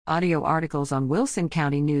Audio articles on Wilson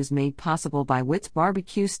County News made possible by Witt's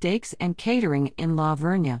Barbecue Steaks and Catering in La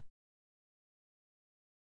Vernia.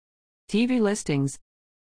 TV listings.